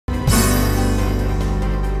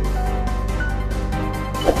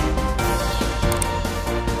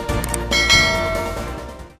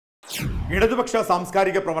ഇടതുപക്ഷ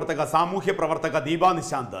സാംസ്കാരിക പ്രവർത്തക സാമൂഹ്യ പ്രവർത്തക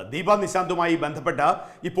ദീപാനിശാന്തുമായി ബന്ധപ്പെട്ട്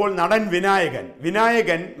ഇപ്പോൾ നടൻ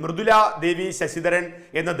വിനായകൻ മൃദുല ദേവി ശശിധരൻ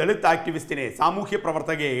എന്ന ദളിത് ആക്ടിവിസ്റ്റിനെ സാമൂഹ്യ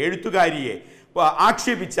പ്രവർത്തകയെ എഴുത്തുകാരിയെ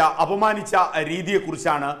ആക്ഷേപിച്ച അപമാനിച്ച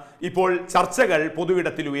രീതിയെക്കുറിച്ചാണ് ഇപ്പോൾ ചർച്ചകൾ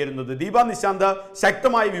പൊതുവിടത്തിൽ ഉയരുന്നത്. ദീപാനിശാന്ത്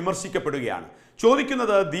ശക്തമായി വിമർശിക്കപ്പെടുകയാണ്.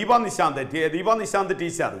 ചോദിക്കുന്നത് ദീപാനിശാന്ത്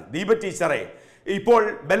ടീച്ചർ ദീപ ടീച്ചറെ ഇപ്പോൾ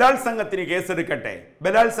ബലാത്സംഗത്തിന് കേസെടുക്കണ്ടേ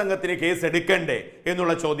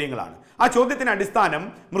എന്നുള്ള ചോദ്യങ്ങളാണ്. ആ ചോദ്യത്തിന് അടിസ്ഥാനം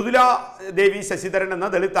മൃദുല ദേവി ശശിധരൻ എന്ന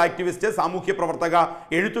ദളിത് ആക്ടിവിസ്റ്റ് സാമൂഹ്യ പ്രവർത്തക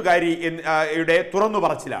എഴുത്തുകാരിയുടെ തുറന്നു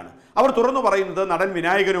പറച്ചിലാണ്. അവർ തുറന്നു പറയുന്നത് നടൻ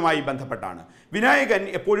വിനായകനുമായി ബന്ധപ്പെട്ടാണ്. വിനായകൻ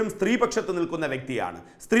എപ്പോഴും സ്ത്രീപക്ഷത്ത് നിൽക്കുന്ന വ്യക്തിയാണ്.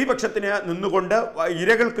 സ്ത്രീപക്ഷത്തിന് നിന്നുകൊണ്ട്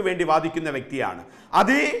ഇരകൾക്ക് വേണ്ടി വാദിക്കുന്ന വ്യക്തിയാണ്.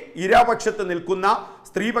 അതേ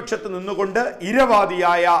സ്ത്രീപക്ഷത്ത് നിന്നുകൊണ്ട്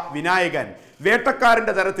ഇരവാദിയായ വിനായകൻ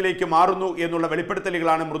വേട്ടക്കാരന്റെ തരത്തിലേക്ക് മാറുന്നു എന്നുള്ള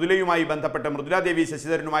വെളിപ്പെടുത്തലുകളാണ് മൃദുല ദേവി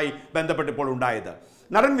ശശിധരനുമായി ബന്ധപ്പെട്ട് ഇപ്പോൾ ഉണ്ടായത്.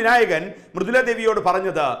 നടൻ വിനായകൻ മൃദുല ദേവിയോട്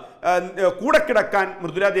പറഞ്ഞത് കൂടെ കിടക്കാൻ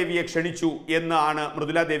മൃദുല ദേവിയെ ക്ഷണിച്ചു എന്നാണ്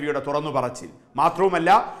മൃദുല ദേവിയുടെ തുറന്നു പറച്ചിൽ. മാത്രവുമല്ല,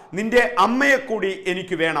 നിന്റെ അമ്മയെ കൂടി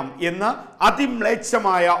എനിക്ക് വേണം എന്ന്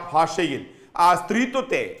അതിമ്ലേച്ഛമായ ഭാഷയിൽ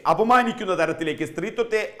സ്ത്രീത്വത്തെ അപമാനിക്കുന്ന തരത്തിലേക്ക്,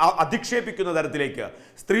 സ്ത്രീത്വത്തെ അധിക്ഷേപിക്കുന്ന തരത്തിലേക്ക്,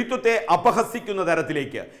 സ്ത്രീത്വത്തെ അപഹസിക്കുന്ന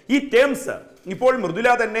തരത്തിലേക്ക് ഈ ടേംസ് ഇപ്പോൾ മൃദുല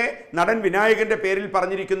തന്നെ നടൻ വിനായകന്റെ പേരിൽ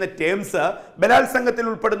പറഞ്ഞിരിക്കുന്ന ടേംസ് ബലാത്സംഗത്തിൽ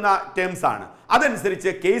ഉൾപ്പെടുന്ന ടേംസ് ആണ്. അതനുസരിച്ച്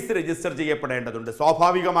കേസ് രജിസ്റ്റർ ചെയ്യപ്പെടേണ്ടതുണ്ട്.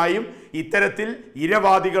 സ്വാഭാവികമായും ഇത്തരത്തിൽ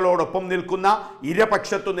ഇരവാദികളോടൊപ്പം നിൽക്കുന്ന,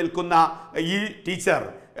 ഇരപക്ഷത്തു നിൽക്കുന്ന ഈ ടീച്ചർ,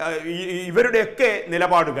 ഇവരുടെയൊക്കെ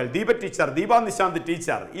നിലപാടുകൾ, ദീപാനിശാന്ത്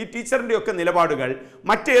ടീച്ചർ, ഈ ടീച്ചറിൻ്റെയൊക്കെ നിലപാടുകൾ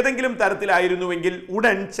മറ്റേതെങ്കിലും തരത്തിലായിരുന്നുവെങ്കിൽ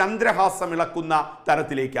ഉടൻ ചന്ദ്രഹാസം ഇളക്കുന്ന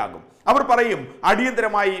തരത്തിലേക്കാകും. അവർ പറയും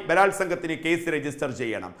അടിയന്തരമായി ബലാത്സംഗത്തിന് കേസ് രജിസ്റ്റർ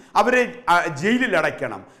ചെയ്യണം, അവരെ ജയിലിൽ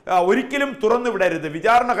അടയ്ക്കണം, ഒരിക്കലും തുറന്നുവിടരുത്,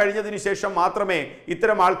 വിചാരണ കഴിഞ്ഞതിന് ശേഷം മാത്രമേ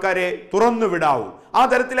ഇത്തരം ആൾക്കാരെ തുറന്നുവിടാവൂ. ആ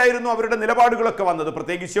തരത്തിലായിരുന്നു അവരുടെ നിലപാടുകളൊക്കെ വന്നത്.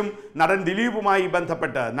 പ്രത്യേകിച്ചും നടൻ ദിലീപുമായി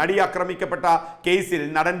ബന്ധപ്പെട്ട്, നടി ആക്രമിക്കപ്പെട്ട കേസിൽ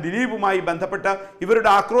നടൻ ദിലീപുമായി ബന്ധപ്പെട്ട്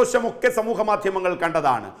ഇവരുടെ ആക്രോശമൊക്കെ സമൂഹ മാധ്യമങ്ങൾ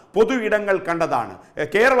കണ്ടതാണ്, പൊതു ഇടങ്ങൾ കണ്ടതാണ്,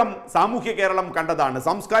 സാമൂഹ്യ കേരളം കണ്ടതാണ്,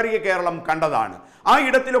 സാംസ്കാരിക കേരളം കണ്ടതാണ്. ആ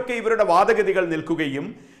ഇടത്തിലൊക്കെ ഇവരുടെ വാദഗതികൾ നിൽക്കുകയും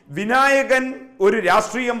നടൻ വിനായകൻ ഒരു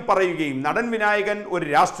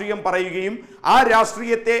രാഷ്ട്രീയം പറയുകയും ആ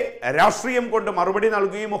രാഷ്ട്രീയത്തെ രാഷ്ട്രീയം കൊണ്ട് മറുപടി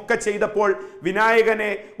നൽകുകയും ഒക്കെ ചെയ്തപ്പോൾ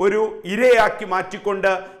വിനായകനെ ഒരു ഇരയാക്കി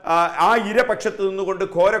മാറ്റിക്കൊണ്ട് ആ ഇരപക്ഷത്ത് നിന്നുകൊണ്ട്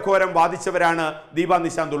ഘോരം വാദിച്ചവരാണ്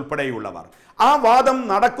ദീപാനിശാന്ത് ഉൾപ്പെടെയുള്ളവർ. ആ വാദം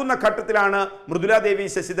നടക്കുന്ന ഘട്ടത്തിലാണ് മൃദുല ദേവി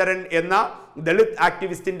ശശിധരൻ എന്ന ദളിത്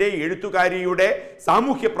ആക്ടിവിസ്റ്റിന്റെ, എഴുത്തുകാരിയുടെ,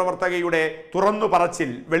 സാമൂഹ്യ പ്രവർത്തകയുടെ തുറന്നു പറച്ചിൽ,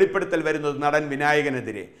 വെളിപ്പെടുത്തൽ വരുന്നത് നടൻ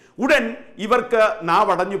വിനായകനെതിരെ. ഉടൻ ഇവർക്ക്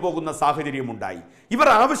നാവടഞ്ഞു പോകുന്ന സാഹചര്യമുണ്ടായി. ഇവർ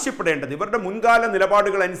ആവശ്യപ്പെടേണ്ടത്, ഇവരുടെ മുൻകാല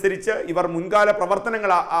നിലപാടുകൾ അനുസരിച്ച്, മുൻകാല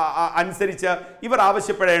പ്രവർത്തനങ്ങൾ അനുസരിച്ച് ഇവർ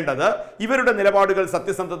ആവശ്യപ്പെടേണ്ടത്, ഇവരുടെ നിലപാടുകൾ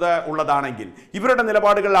സത്യസന്ധത ഉള്ളതാണെങ്കിൽ, ഇവരുടെ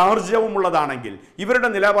നിലപാടുകൾ ആർജവം ഉള്ളതാണെങ്കിൽ,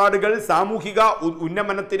 ഇവരുടെ നിലപാടുകൾ സാമൂഹിക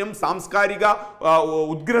ഉന്നമനത്തിനും സാംസ്കാരിക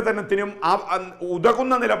ഉദ്ഗ്രഥനത്തിനും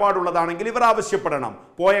ഉതകുന്ന നിലപാടുള്ളതാണെങ്കിൽ ഇവർ ആവശ്യപ്പെടണം.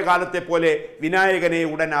 പോയ കാലത്തെ പോലെ വിനായകനെ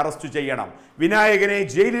ഉടൻ അറസ്റ്റ് ചെയ്യണം, വിനായകനെ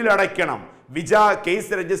ജയിലിൽ അടയ്ക്കണം,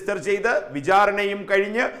 കേസ് രജിസ്റ്റർ ചെയ്ത് വിചാരണയും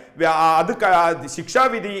കഴിഞ്ഞ്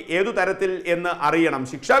ശിക്ഷാവിധി ഏതു തരത്തിൽ എന്ന് അറിയണം.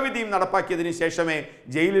 ശിക്ഷാവിധിയും നടപ്പാക്കിയതിന് ശേഷമേ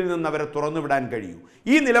ജയിലിൽ നിന്ന് അവരെ തുറന്നുവിടാൻ കഴിയൂ.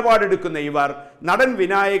 ഈ നിലപാടെടുക്കുന്ന ഇവർ നടൻ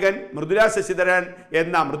വിനായകൻ, മൃദുല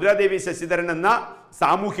ദേവി ശശിധരൻ എന്ന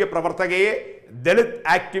സാമൂഹ്യ പ്രവർത്തകയെ, ദളിത്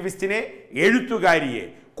ആക്ടിവിസ്റ്റിനെ, എഴുത്തുകാരിയെ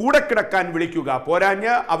കൂടെ കിടക്കാൻ വിളിക്കുക,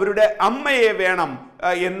 പോരാഞ്ഞ് അവരുടെ അമ്മയെ വേണം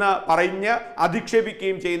എന്ന് പറഞ്ഞ്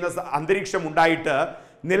അധിക്ഷേപിക്കുകയും ചെയ്യുന്ന അന്തരീക്ഷം ഉണ്ടായിട്ട്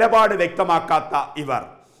നിലപാട് വ്യക്തമാക്കാത്ത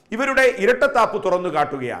ഇവരുടെ ഇരട്ടത്താപ്പ് തുറന്നു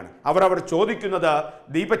കാട്ടുകയാണ്. അവർ ചോദിക്കുന്നത്,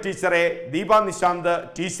 ദീപാനിശാന്ത്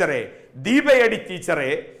ടീച്ചറെ, ദീപയടി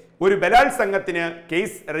ടീച്ചറെ, ഒരു ബലാത്സംഗത്തിന്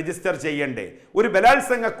കേസ് രജിസ്റ്റർ ചെയ്യണ്ടേ? ഒരു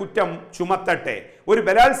ബലാത്സംഗ കുറ്റം ചുമത്തട്ടെ? ഒരു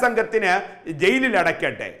ബലാത്സംഗത്തിന് ജയിലിൽ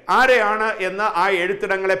അടയ്ക്കട്ടെ? ആരെയാണ് എന്ന് ആ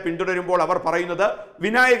എഴുത്തിടങ്ങളെ പിന്തുടരുമ്പോൾ അവർ പറയുന്നത്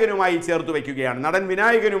വിനായകനുമായി ചേർത്ത് വയ്ക്കുകയാണ്, നടൻ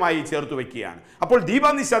വിനായകനുമായി ചേർത്ത് വയ്ക്കുകയാണ്. അപ്പോൾ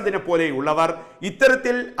ദീപാനിശാന്തിനെ പോലെയുള്ളവർ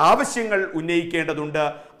ഇത്തരത്തിൽ ആവശ്യങ്ങൾ ഉന്നയിക്കേണ്ടതുണ്ട്.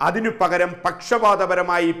 അതിനു പകരം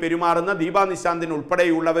പക്ഷപാതപരമായി പെരുമാറുന്ന ദീപാനിശാന്തിന്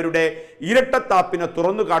ഉൾപ്പെടെയുള്ളവരുടെ ഇരട്ടത്താപ്പിനെ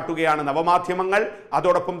തുറന്നു കാട്ടുകയാണ് നവമാധ്യമങ്ങൾ.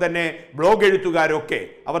 അതോടൊപ്പം തന്നെ ബ്ലോഗ് എഴുത്തുകാരൊക്കെ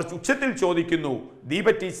അവർ ഉച്ചത്തിൽ ചോദിക്കുന്നു,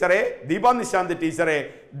 ദീപാനിശാന്ത് ടീച്ചറെ,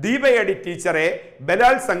 ദീപയടി ടീച്ചറെ,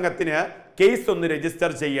 ബലാത്സംഗത്തിന് കേസ് ഒന്ന്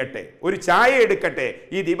രജിസ്റ്റർ ചെയ്യട്ടെ, ഒരു ചായ എടുക്കട്ടെ.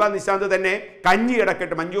 ഈ ദീപാനിശാന്ത് തന്നെ കഞ്ഞി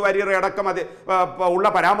എടുക്കട്ടെ, മഞ്ജു വാര്യറെ അടക്കം ഉള്ള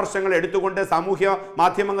പരാമർശങ്ങൾ എടുത്തുകൊണ്ട് സാമൂഹ്യ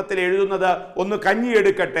മാധ്യമത്തിൽ എഴുതുന്നത് ഒന്ന് കഞ്ഞി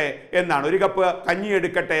എടുക്കട്ടെ എന്നാണ്, ഒരു കപ്പ് കഞ്ഞി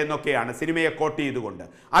എടുക്കട്ടെ എന്നൊക്കെയാണ് സിനിമയെ കോട്ട് ചെയ്തുകൊണ്ട്.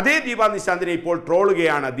 അതേ ദീപാനിശാന്തിനെ ഇപ്പോൾ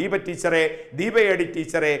ട്രോളുകയാണ്. ദീപയടി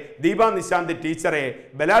ടീച്ചറെ, ദീപാനിശാന്ത് ടീച്ചറെ,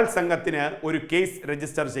 ബലാത്സംഗത്തിന് ഒരു കേസ്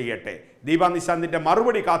രജിസ്റ്റർ ചെയ്യട്ടെ. ദീപാനിശാന്തിന്റെ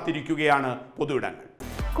മറുപടി കാത്തിരിക്കുകയാണ് പൊതുവിടങ്ങൾ.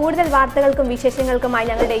 കൂടുതൽ വാർത്തകൾക്കും വിശേഷങ്ങൾക്കുമായി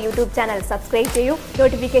ഞങ്ങളുടെ യൂട്യൂബ് ചാനൽ സബ്സ്ക്രൈബ് ചെയ്യൂ.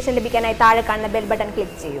 നോട്ടിഫിക്കേഷൻ ലഭിക്കാനായി താഴെ കാണുന്ന ബെൽ ബട്ടൺ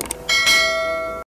ക്ലിക്ക് ചെയ്യൂ.